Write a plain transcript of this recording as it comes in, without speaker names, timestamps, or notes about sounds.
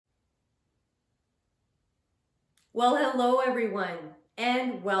Well, hello everyone,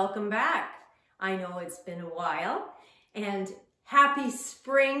 and welcome back. I know it's been a while, and happy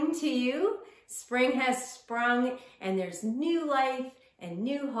spring to you. Spring has sprung, and there's new life and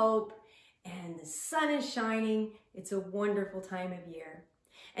new hope, and the sun is shining. It's a wonderful time of year.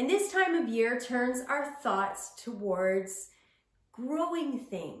 And this time of year turns our thoughts towards growing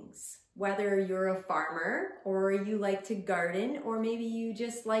things. Whether you're a farmer, or you like to garden, or maybe you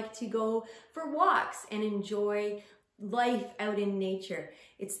just like to go for walks and enjoy life out in nature.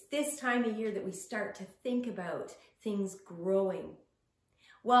 It's this time of year that we start to think about things growing.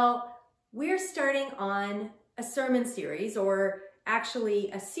 Well, we're starting on a sermon series, or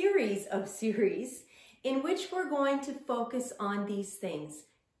actually a series of series, in which we're going to focus on these things: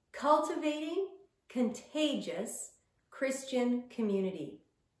 cultivating contagious Christian community.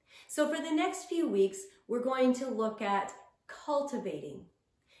 So for the next few weeks, we're going to look at cultivating,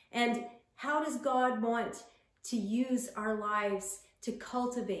 and how does God want to use our lives to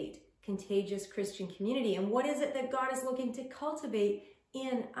cultivate contagious Christian community, and what is it that God is looking to cultivate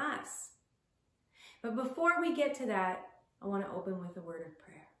in us? But before we get to that, I want to open with a word of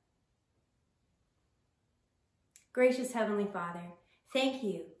prayer. Gracious Heavenly Father, thank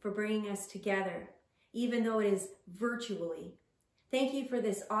you for bringing us together, even though it is virtually. Thank you for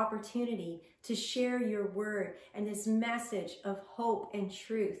this opportunity to share your word and this message of hope and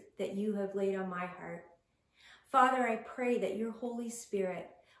truth that you have laid on my heart. Father, I pray that your Holy Spirit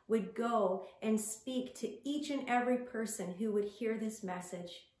would go and speak to each and every person who would hear this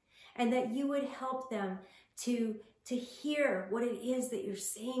message, and that you would help them to hear what it is that you're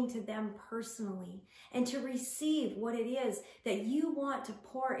saying to them personally, and to receive what it is that you want to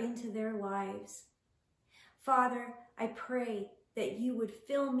pour into their lives. Father, I pray that you would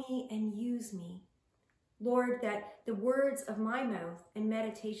fill me and use me. Lord, that the words of my mouth and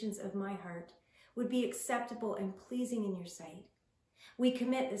meditations of my heart would be acceptable and pleasing in your sight. We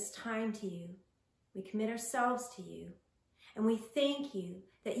commit this time to you. We commit ourselves to you. And we thank you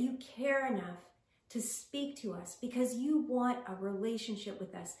that you care enough to speak to us, because you want a relationship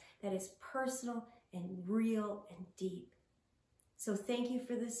with us that is personal and real and deep. So thank you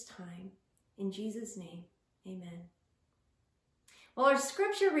for this time. In Jesus' name, amen. Well, our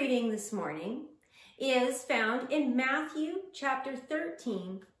scripture reading this morning is found in Matthew chapter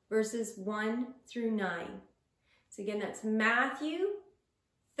 13, verses 1 through 9. So again, that's Matthew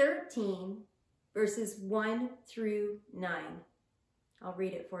 13, verses 1 through 9. I'll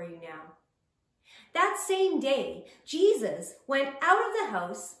read it for you now. That same day, Jesus went out of the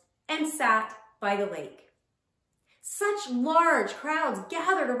house and sat by the lake. Such large crowds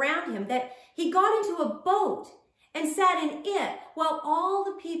gathered around him that he got into a boat and sat in it while all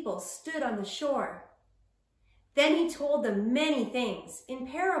the people stood on the shore. Then he told them many things in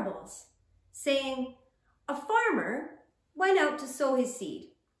parables, saying, a farmer went out to sow his seed.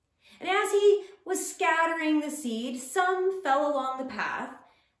 And as he was scattering the seed, some fell along the path,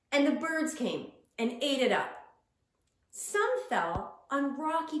 and the birds came and ate it up. Some fell on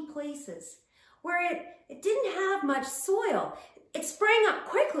rocky places where it didn't have much soil. It sprang up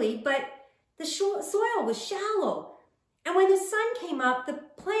quickly, but the soil was shallow. And when the sun came up, the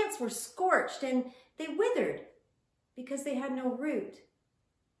plants were scorched and they withered because they had no root.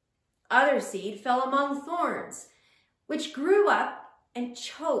 Other seed fell among thorns, which grew up and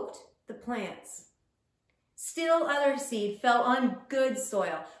choked the plants. Still other seed fell on good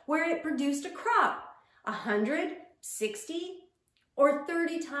soil, where it produced a crop, 100, 60, or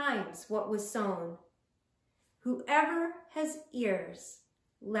 30 times what was sown. Whoever has ears,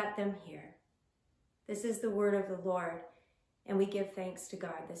 let them hear. This is the word of the Lord, and we give thanks to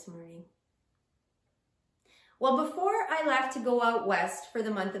God this morning. Well, before I left to go out west for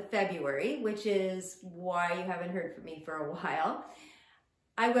the month of February, which is why you haven't heard from me for a while,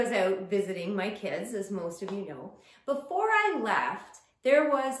 I was out visiting my kids, as most of you know. Before I left, there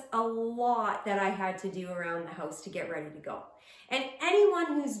was a lot that I had to do around the house to get ready to go. And anyone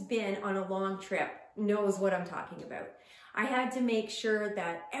who's been on a long trip knows what I'm talking about. I had to make sure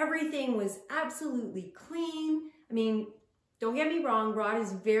that everything was absolutely clean. I mean, don't get me wrong, Rod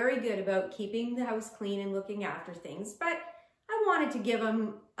is very good about keeping the house clean and looking after things, but I wanted to give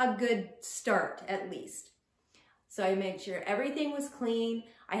him a good start at least. So I made sure everything was clean.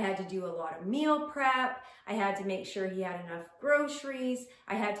 I had to do a lot of meal prep. I had to make sure he had enough groceries.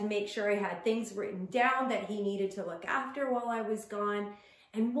 I had to make sure I had things written down that he needed to look after while I was gone.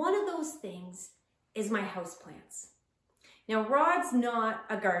 And one of those things is my houseplants. Now, Rod's not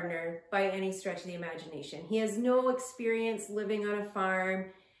a gardener by any stretch of the imagination. He has no experience living on a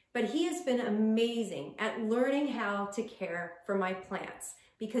farm, but he has been amazing at learning how to care for my plants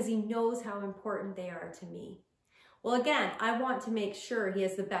because he knows how important they are to me. Well, again, I want to make sure he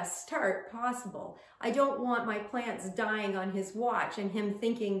has the best start possible. I don't want my plants dying on his watch and him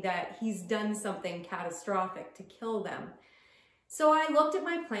thinking that he's done something catastrophic to kill them. So I looked at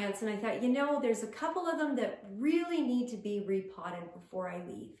my plants and I thought, you know, there's a couple of them that really need to be repotted before I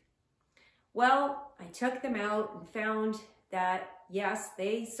leave. Well, I took them out and found that, yes,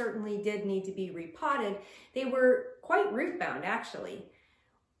 they certainly did need to be repotted. They were quite root bound, actually.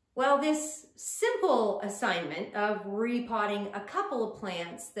 Well, this simple assignment of repotting a couple of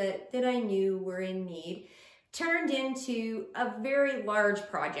plants that I knew were in need turned into a very large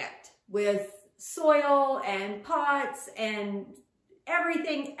project with soil and pots and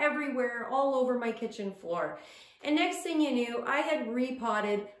everything everywhere all over my kitchen floor. And next thing you knew, I had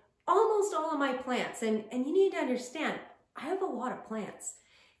repotted almost all of my plants. And you need to understand, I have a lot of plants.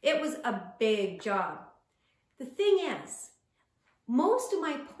 It was a big job. The thing is, most of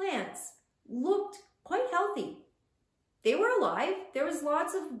my plants looked quite healthy. They were alive. There was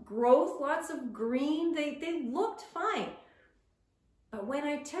lots of growth, lots of green. They looked fine. But when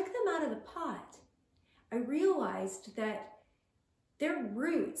I took them out of the pot, I realized that their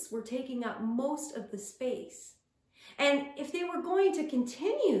roots were taking up most of the space. And if they were going to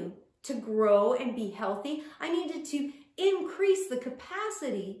continue to grow and be healthy, I needed to increase the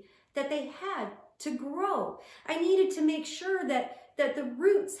capacity that they had to grow. I needed to make sure that the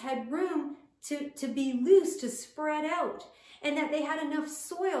roots had room to be loose, to spread out, and that they had enough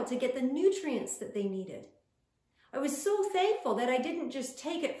soil to get the nutrients that they needed. I was so thankful that I didn't just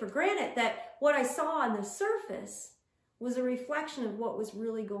take it for granted that what I saw on the surface was a reflection of what was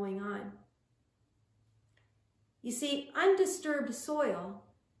really going on. You see, undisturbed soil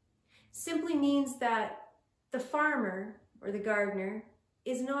simply means that the farmer or the gardener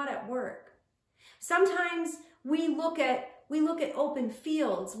is not at work. Sometimes we look at open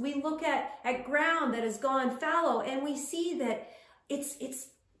fields, we look at ground that has gone fallow, and we see that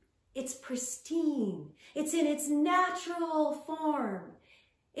it's pristine. It's in its natural form.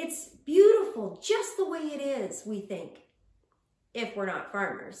 It's beautiful just the way it is, we think, if we're not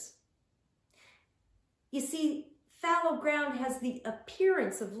farmers. You see, fallow ground has the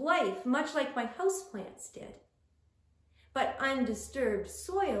appearance of life, much like my houseplants did. But undisturbed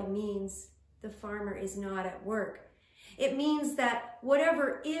soil means the farmer is not at work. It means that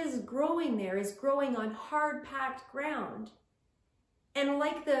whatever is growing there is growing on hard-packed ground. And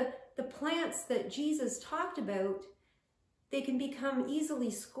like the plants that Jesus talked about, they can become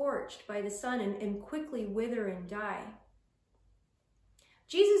easily scorched by the sun and quickly wither and die.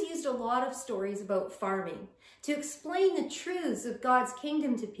 Jesus used a lot of stories about farming to explain the truths of God's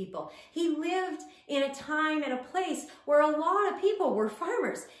kingdom to people. He lived in a time and a place where a lot of people were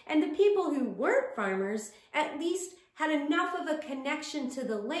farmers, and the people who weren't farmers at least had enough of a connection to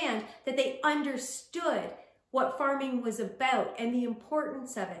the land that they understood what farming was about and the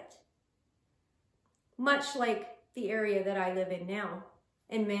importance of it. Much like the area that I live in now,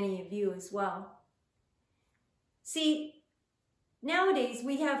 and many of you as well. See, nowadays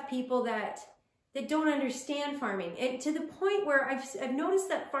we have people that don't understand farming, and to the point where I've noticed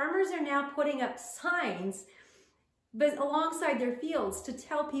that farmers are now putting up signs but alongside their fields to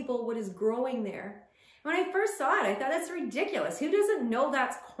tell people what is growing there. When I first saw it, I thought, that's ridiculous. Who doesn't know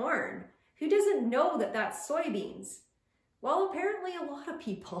that's corn? Who doesn't know that that's soybeans? Well, apparently a lot of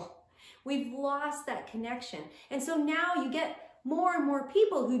people. We've lost that connection. And so now you get more and more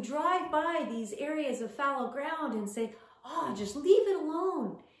people who drive by these areas of fallow ground and say, oh, just leave it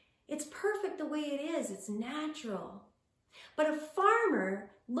alone. It's perfect the way it is. It's natural. But a farmer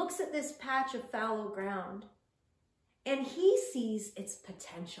looks at this patch of fallow ground and he sees its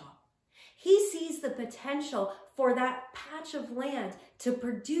potential. He sees the potential for that patch of land to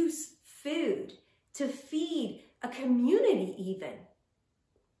produce food, to feed a community even.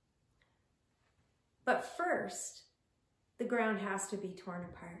 But first, the ground has to be torn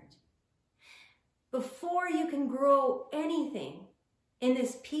apart. Before you can grow anything in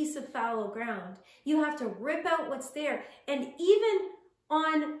this piece of fallow ground, you have to rip out what's there. And even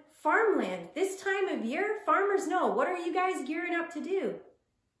on farmland, this time of year, farmers know, what are you guys gearing up to do?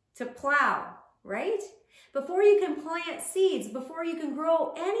 To plow, right? Before you can plant seeds, before you can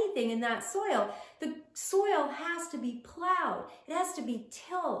grow anything in that soil, the soil has to be plowed. It has to be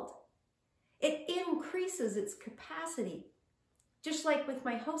tilled. It increases its capacity, just like with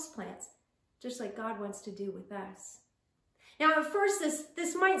my houseplants, just like God wants to do with us. Now, at first,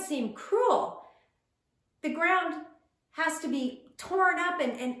 this might seem cruel. The ground has to be torn up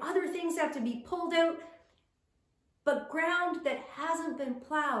and other things have to be pulled out. But ground that hasn't been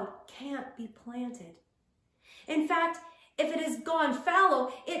plowed can't be planted. In fact, if it has gone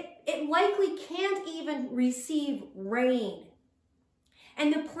fallow, it likely can't even wouldn't receive rain.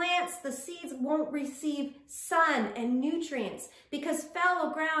 And the plants, the seeds, won't receive sun and nutrients because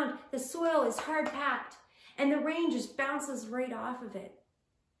fallow ground, the soil is hard packed and the rain just bounces right off of it.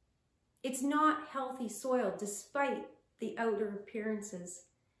 It's not healthy soil despite the outer appearances.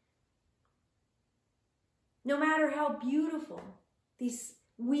 No matter how beautiful these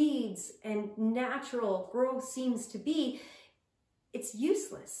weeds and natural growth seems to be, it's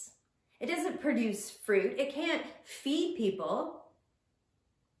useless. It doesn't produce fruit. It can't feed people.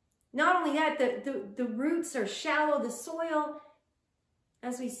 Not only that, the roots are shallow. The soil,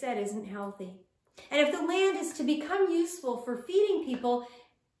 as we said, isn't healthy. And if the land is to become useful for feeding people,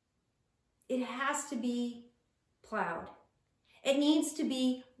 it has to be plowed. It needs to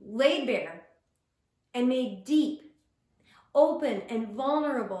be laid bare and made deep, open and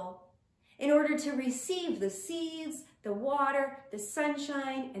vulnerable in order to receive the seeds, the water, the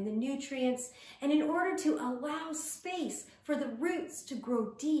sunshine, and the nutrients, and in order to allow space for the roots to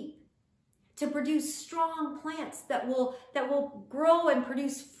grow deep, to produce strong plants that will grow and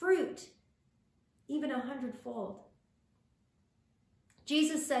produce fruit, even 100-fold.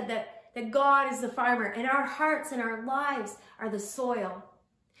 Jesus said that God is the farmer, and our hearts and our lives are the soil.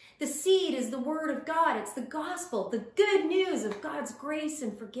 The seed is the word of God. It's the gospel, the good news of God's grace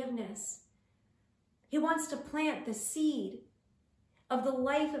and forgiveness. He wants to plant the seed of the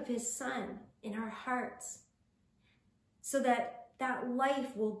life of his Son in our hearts so that that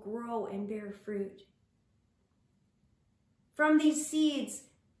life will grow and bear fruit. From these seeds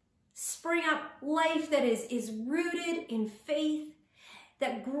spring up life that is rooted in faith,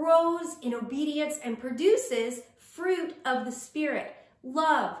 that grows in obedience and produces fruit of the Spirit: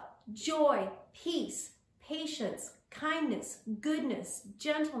 love, joy, peace, patience, kindness, goodness,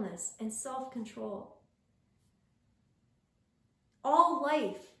 gentleness, and self-control. All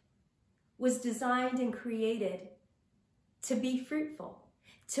life was designed and created to be fruitful,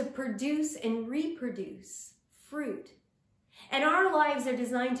 to produce and reproduce fruit. And our lives are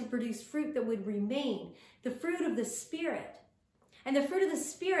designed to produce fruit that would remain, the fruit of the Spirit. And the fruit of the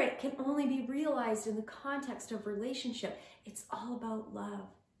Spirit can only be realized in the context of relationship. It's all about love.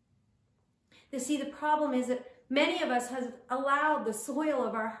 You see, the problem is that many of us have allowed the soil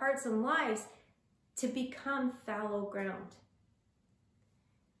of our hearts and lives to become fallow ground.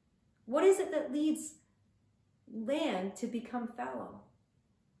 What is it that leads land to become fallow?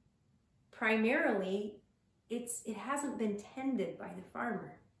 Primarily, it hasn't been tended by the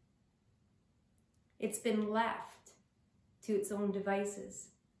farmer. It's been left to its own devices.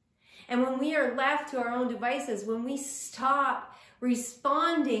 And when we are left to our own devices, when we stop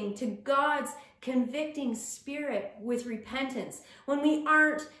responding to God's convicting Spirit with repentance, when we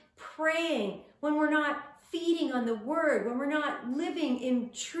aren't praying, when we're not feeding on the Word, when we're not living in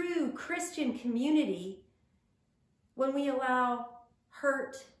true Christian community, when we allow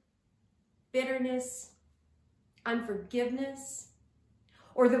hurt, bitterness, unforgiveness,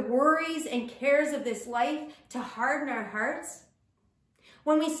 or the worries and cares of this life to harden our hearts,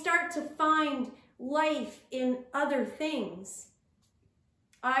 when we start to find life in other things,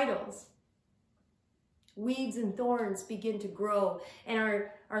 idols, weeds and thorns begin to grow, and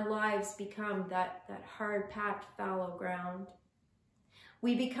our lives become that hard-packed fallow ground.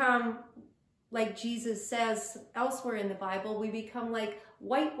 We become, like Jesus says elsewhere in the Bible, we become like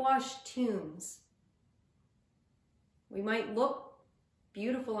whitewashed tombs. We might look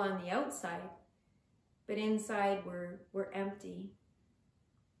beautiful on the outside, but inside we're empty.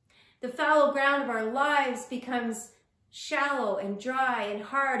 The fallow ground of our lives becomes shallow and dry and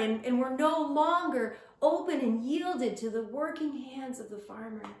hard, and we're no longer open and yielded to the working hands of the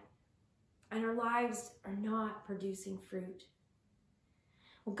farmer. And our lives are not producing fruit.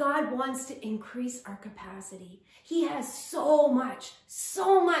 Well, God wants to increase our capacity. He has so much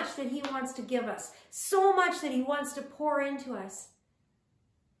that he wants to give us, so much that he wants to pour into us.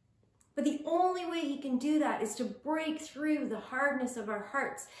 But the only way he can do that is to break through the hardness of our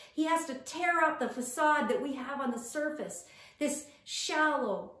hearts. He has to tear up the facade that we have on the surface, this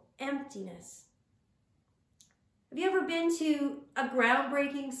shallow emptiness. Have you ever been to a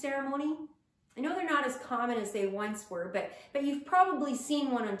groundbreaking ceremony? I know they're not as common as they once were, but you've probably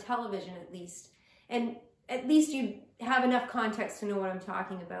seen one on television at least. And at least you have enough context to know what I'm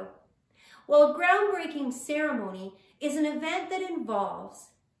talking about. Well, a groundbreaking ceremony is an event that involves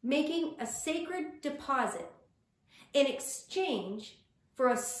making a sacred deposit in exchange for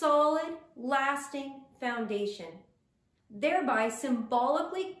a solid, lasting foundation, thereby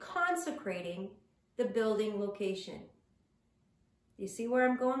symbolically consecrating the building location. You see where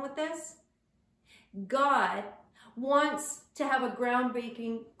I'm going with this? God wants to have a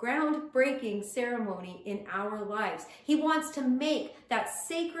groundbreaking ceremony in our lives. He wants to make that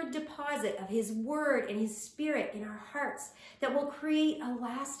sacred deposit of his word and his spirit in our hearts that will create a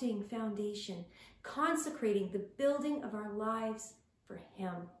lasting foundation, consecrating the building of our lives for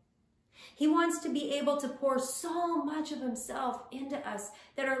him. He wants to be able to pour so much of himself into us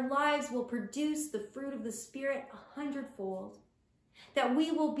that our lives will produce the fruit of the Spirit 100-fold. That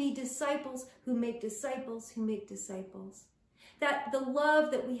we will be disciples who make disciples who make disciples. That the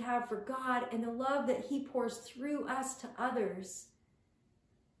love that we have for God and the love that he pours through us to others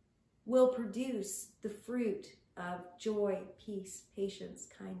will produce the fruit of joy, peace, patience,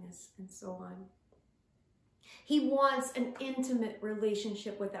 kindness, and so on. He wants an intimate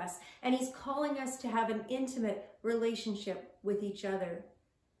relationship with us, and he's calling us to have an intimate relationship with each other,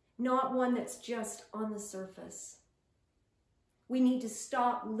 not one that's just on the surface. We need to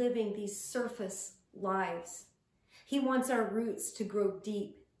stop living these surface lives. He wants our roots to grow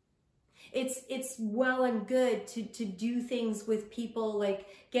deep. It's well and good to do things with people like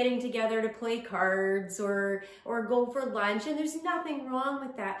getting together to play cards or go for lunch, and there's nothing wrong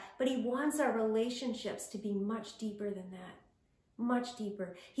with that. But he wants our relationships to be much deeper than that, much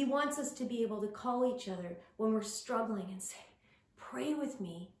deeper. He wants us to be able to call each other when we're struggling and say, pray with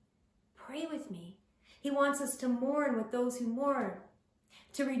me, pray with me. He wants us to mourn with those who mourn,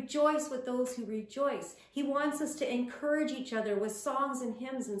 to rejoice with those who rejoice. He wants us to encourage each other with songs and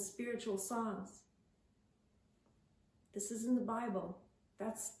hymns and spiritual songs. This is in the Bible.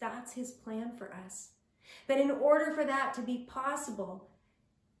 That's his plan for us. But in order for that to be possible,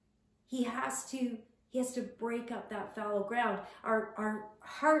 he has to break up that fallow ground. Our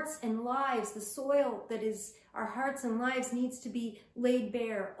hearts and lives, the soil that is our hearts and lives, needs to be laid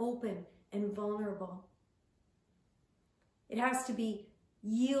bare, open, and vulnerable. It has to be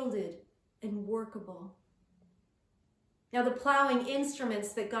yielded and workable. Now, the plowing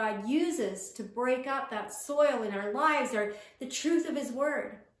instruments that God uses to break up that soil in our lives are the truth of his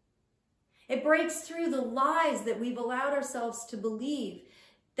word. It breaks through the lies that we've allowed ourselves to believe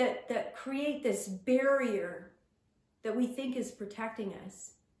that create this barrier that we think is protecting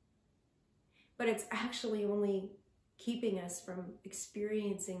us. But it's actually only keeping us from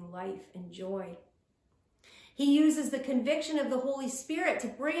experiencing life and joy. He uses the conviction of the Holy Spirit to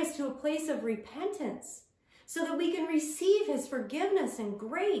bring us to a place of repentance so that we can receive his forgiveness and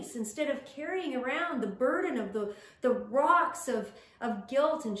grace instead of carrying around the burden of the rocks of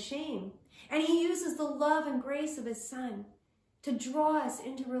guilt and shame. And he uses the love and grace of his Son to draw us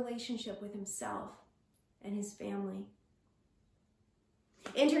into relationship with himself and his family.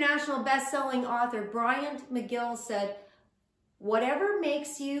 International best-selling author Bryant McGill said, "Whatever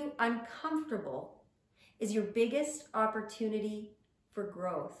makes you uncomfortable is your biggest opportunity for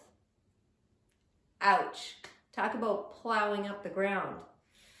growth." Ouch. Talk about plowing up the ground.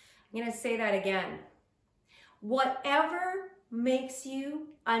 I'm going to say that again. Whatever makes you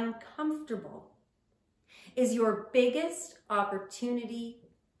uncomfortable is your biggest opportunity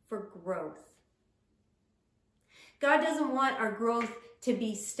for growth. God doesn't want our growth to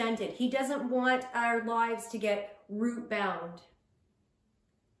be stunted. He doesn't want our lives to get root bound.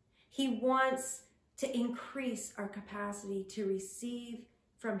 He wants to increase our capacity to receive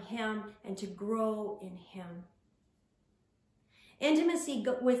from him and to grow in him. Intimacy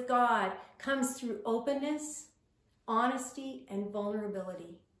with God comes through openness, honesty, and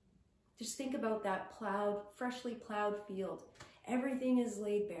vulnerability. Just think about that freshly plowed field. Everything is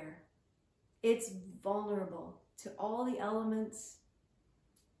laid bare. It's vulnerable to all the elements.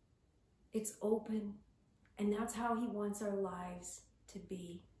 It's open, and that's how he wants our lives to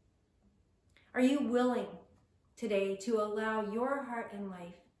be. Are you willing today to allow your heart and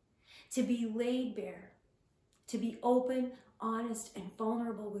life to be laid bare, to be open, honest, and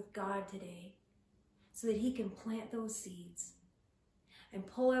vulnerable with God today so that he can plant those seeds and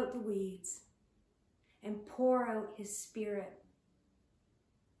pull out the weeds and pour out his Spirit,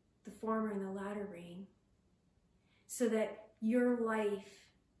 the former and the latter rain, so that your life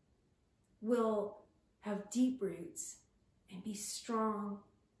will have deep roots and be strong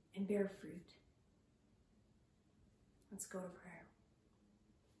and bear fruit? Let's go to prayer.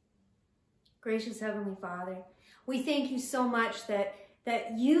 Gracious Heavenly Father, we thank you so much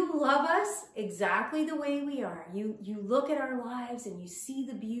that you love us exactly the way we are. You look at our lives and you see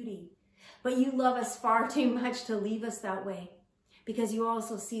the beauty, but you love us far too much to leave us that way, because you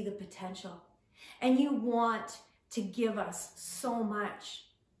also see the potential and you want to give us so much,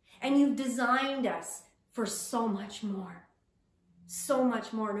 and you've designed us for so much more. So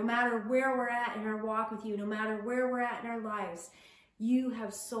much more. No matter where we're at in our walk with you, no matter where we're at in our lives, you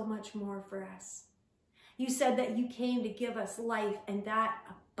have so much more for us. You said that you came to give us life, and that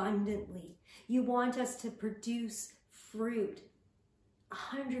abundantly. You want us to produce fruit,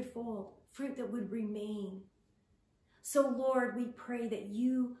 100-fold, fruit that would remain. So Lord, we pray that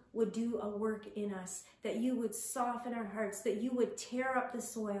you would do a work in us, that you would soften our hearts, that you would tear up the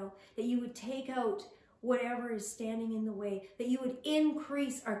soil, that you would take out whatever is standing in the way, that you would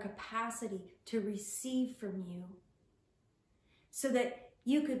increase our capacity to receive from you, so that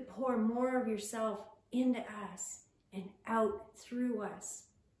you could pour more of yourself into us and out through us,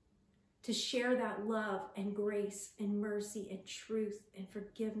 to share that love and grace and mercy and truth and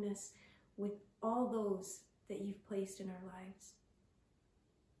forgiveness with all those that you've placed in our lives.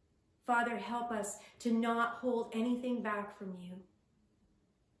 Father, help us to not hold anything back from you,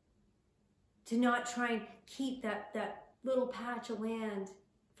 to not try and keep that little patch of land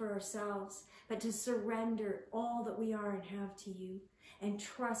for ourselves, but to surrender all that we are and have to you and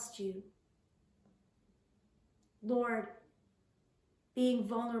trust you. Lord, being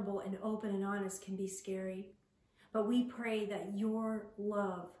vulnerable and open and honest can be scary, but we pray that your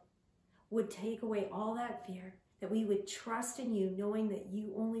love would take away all that fear, that we would trust in you, knowing that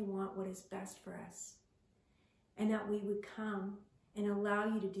you only want what is best for us, and that we would come and allow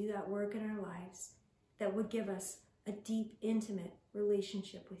you to do that work in our lives that would give us a deep, intimate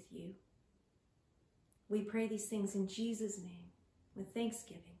relationship with you. We pray these things in Jesus' name with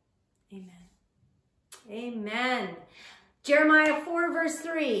thanksgiving. Amen. Amen. Jeremiah 4 verse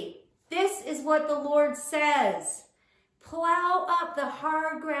 3. This is what the Lord says. Plow up the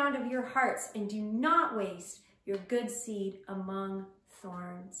hard ground of your hearts and do not waste your good seed among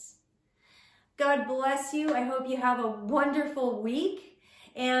thorns. God bless you. I hope you have a wonderful week.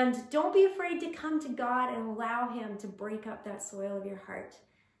 And don't be afraid to come to God and allow him to break up that soil of your heart.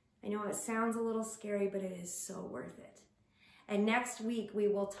 I know it sounds a little scary, but it is so worth it. And next week, we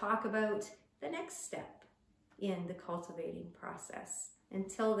will talk about the next step in the cultivating process.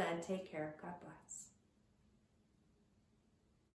 Until then, take care. God bless.